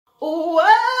Wahlukile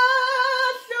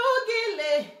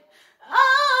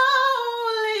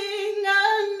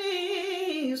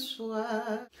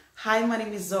awulinganiswa. Hi, my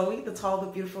name is Zoe, the tall,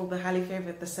 the beautiful, the highly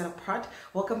favored, the set apart.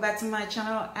 Welcome back to my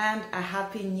channel and a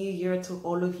happy new year to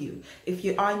all of you. If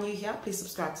you are new here, please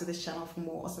subscribe to this channel for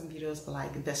more awesome videos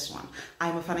like this one.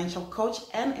 I'm a financial coach,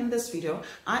 and in this video,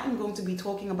 I am going to be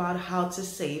talking about how to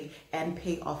save and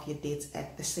pay off your debts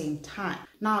at the same time.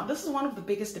 Now, this is one of the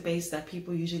biggest debates that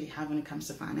people usually have when it comes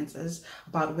to finances,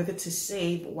 about whether to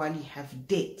save while you have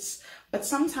debts. But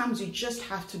sometimes you just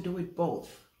have to do it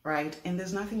both. Right? And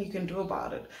there's nothing you can do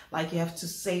about it. Like, you have to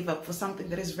save up for something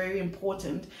that is very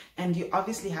important, and you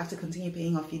obviously have to continue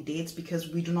paying off your debts, because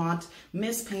we do not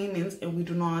miss payments and we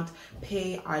do not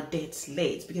pay our debts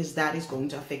late, because that is going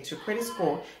to affect your credit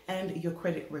score and your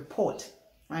credit report,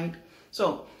 right?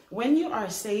 So when you are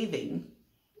saving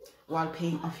while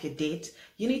paying off your debt,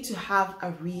 you need to have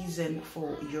a reason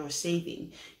for your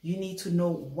saving. You need to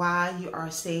know why you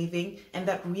are saving, and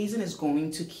that reason is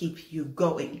going to keep you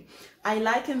going. I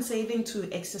liken saving to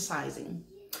exercising.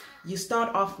 You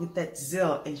start off with that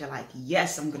zeal and you're like,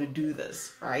 yes, I'm going to do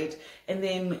this, right? And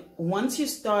then once you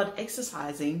start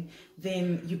exercising,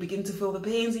 then you begin to feel the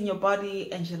pains in your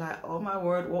body and you're like, oh my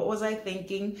word, what was I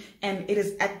thinking? And it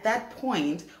is at that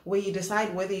point where you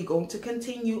decide whether you're going to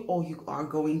continue or you are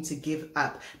going to give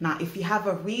up. Now, if you have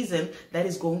a reason that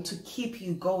is going to keep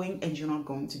you going and you're not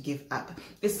going to give up.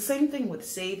 It's the same thing with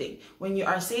saving. When you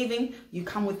are saving, you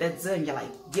come with that zeal and you're like,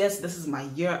 yes, this is my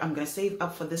year. I'm going to save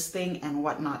up for this thing and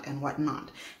whatnot and whatnot.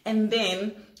 And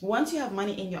then once you have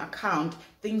money in your account,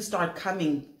 things start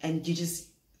coming and you just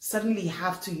suddenly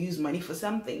have to use money for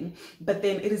something. But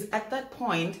then it is at that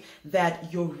point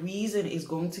that your reason is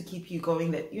going to keep you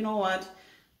going, that, you know what,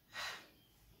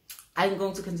 I'm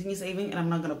going to continue saving and I'm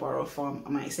not going to borrow from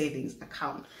my savings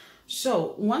account.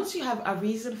 So once you have a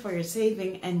reason for your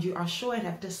saving and you are sure and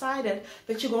have decided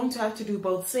that you're going to have to do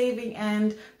both saving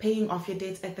and paying off your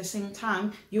debts at the same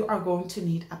time, you are going to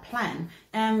need a plan.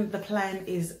 And the plan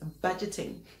is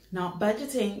budgeting. Now,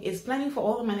 budgeting is planning for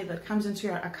all the money that comes into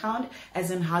your account,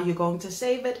 as in how you're going to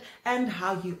save it and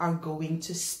how you are going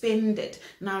to spend it.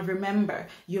 Now, remember,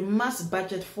 you must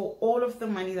budget for all of the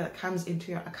money that comes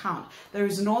into your account. There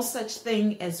is no such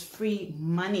thing as free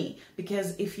money,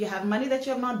 because if you have money that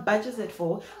you have not budgeted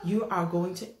for, you are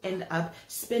going to end up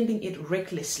spending it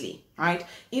recklessly, right?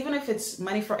 Even if it's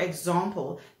money, for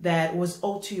example, that was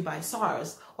owed to you by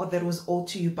SARS, or that was owed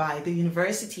to you by the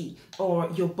university, or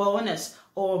your bonus,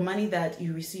 or money that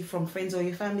you receive from friends or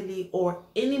your family, or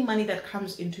any money that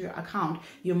comes into your account,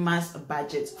 you must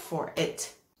budget for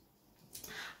it.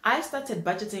 I started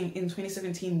budgeting in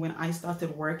 2017 when I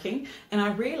started working, and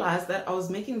I realized that I was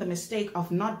making the mistake of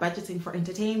not budgeting for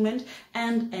entertainment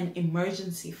and an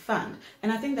emergency fund.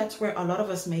 And I think that's where a lot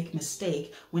of us make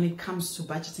mistake when it comes to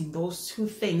budgeting. Those two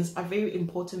things are very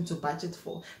important to budget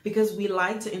for, because we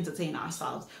like to entertain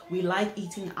ourselves. We like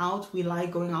eating out, we like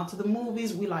going out to the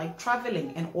movies, we like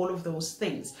traveling and all of those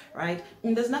things, right?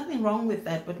 And there's nothing wrong with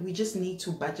that, but we just need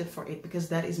to budget for it, because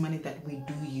that is money that we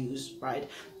do use, right?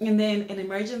 And then an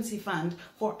emergency fund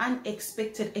for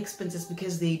unexpected expenses,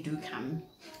 because they do come,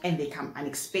 and they come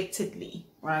unexpectedly,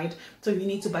 right? So you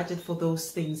need to budget for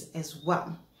those things as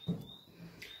well.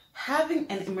 Having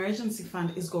an emergency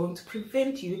fund is going to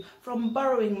prevent you from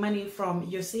borrowing money from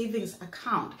your savings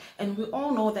account. And we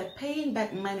all know that paying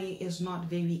back money is not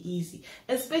very easy,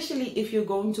 especially if you're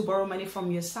going to borrow money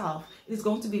from yourself. It is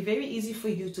going to be very easy for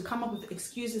you to come up with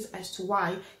excuses as to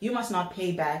why you must not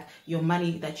pay back your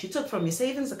money that you took from your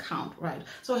savings account, right?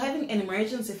 So having an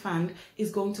emergency fund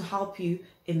is going to help you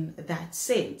in that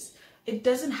sense. It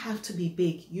doesn't have to be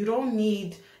big. You don't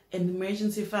need an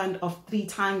emergency fund of 3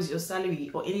 times your salary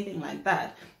or anything like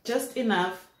that. Just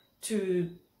enough to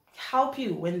help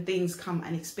you when things come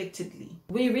unexpectedly.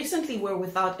 We recently were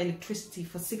without electricity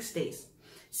for 6 days.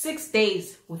 6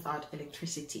 days without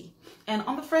electricity. And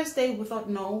on the first day we thought,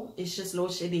 no, it's just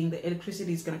load shedding. The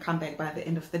electricity is going to come back by the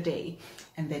end of the day.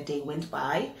 And that day went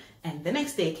by, and the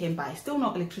next day came by, still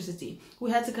no electricity.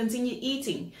 We had to continue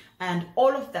eating, and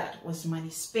all of that was money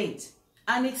spent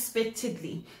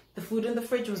unexpectedly. The food in the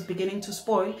fridge was beginning to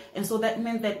spoil, and so that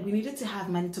meant that we needed to have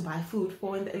money to buy food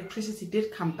for when the electricity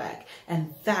did come back.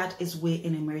 And that is where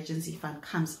an emergency fund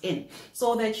comes in,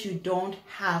 so that you don't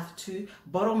have to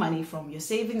borrow money from your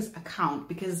savings account,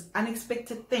 because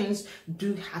unexpected things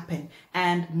do happen,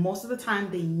 and most of the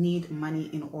time they need money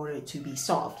in order to be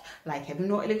solved, like having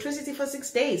no electricity for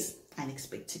 6 days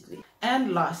unexpectedly.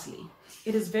 And lastly,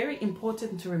 it is very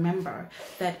important to remember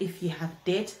that if you have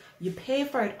debt, you pay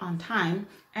for it on time,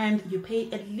 and you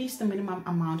pay at least the minimum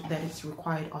amount that is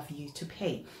required of you to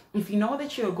pay. If you know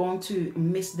that you're going to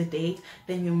miss the date,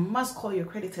 then you must call your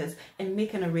creditors and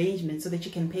make an arrangement so that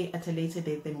you can pay at a later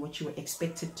date than what you were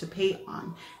expected to pay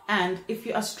on. And if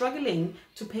you are struggling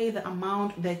to pay the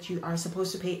amount that you are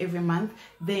supposed to pay every month,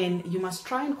 then you must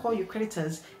try and call your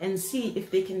creditors and see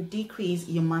if they can decrease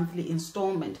your monthly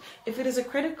installment. If it is a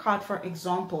credit card, for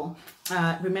example,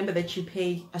 remember that you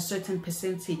pay a certain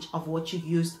percentage of what you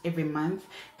used every month,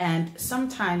 and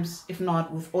sometimes, if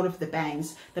not with all of the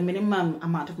banks, the minimum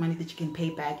amount of money that you can pay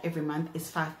back every month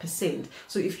is 5%.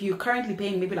 So if you're currently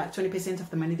paying maybe like 20% of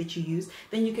the money that you use,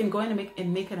 then you can go and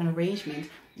make an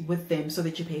arrangement with them so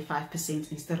that you pay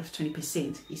 5% instead of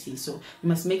 20%, you see. So you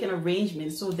must make an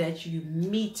arrangement so that you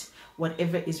meet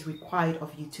whatever is required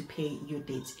of you to pay your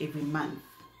debts every month.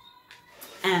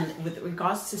 And with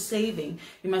regards to saving,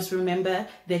 you must remember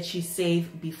that you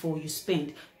save before you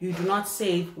spend. You do not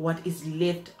save what is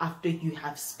left after you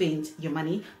have spent your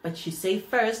money, but you save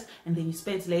first and then you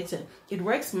spend later. It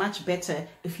works much better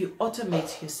if you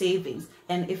automate your savings.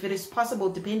 And if it is possible,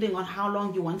 depending on how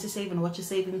long you want to save and what you're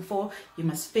saving for, you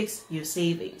must fix your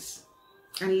savings.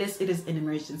 Unless it is an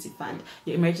emergency fund.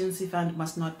 Your emergency fund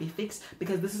must not be fixed,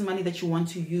 because this is money that you want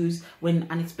to use when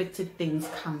unexpected things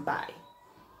come by.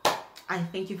 I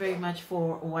thank you very much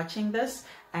for watching this,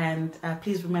 and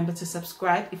please remember to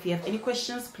subscribe. If you have any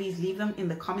questions, please leave them in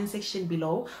the comment section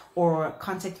below or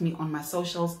contact me on my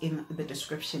socials in the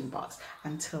description box.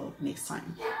 Until next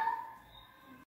time.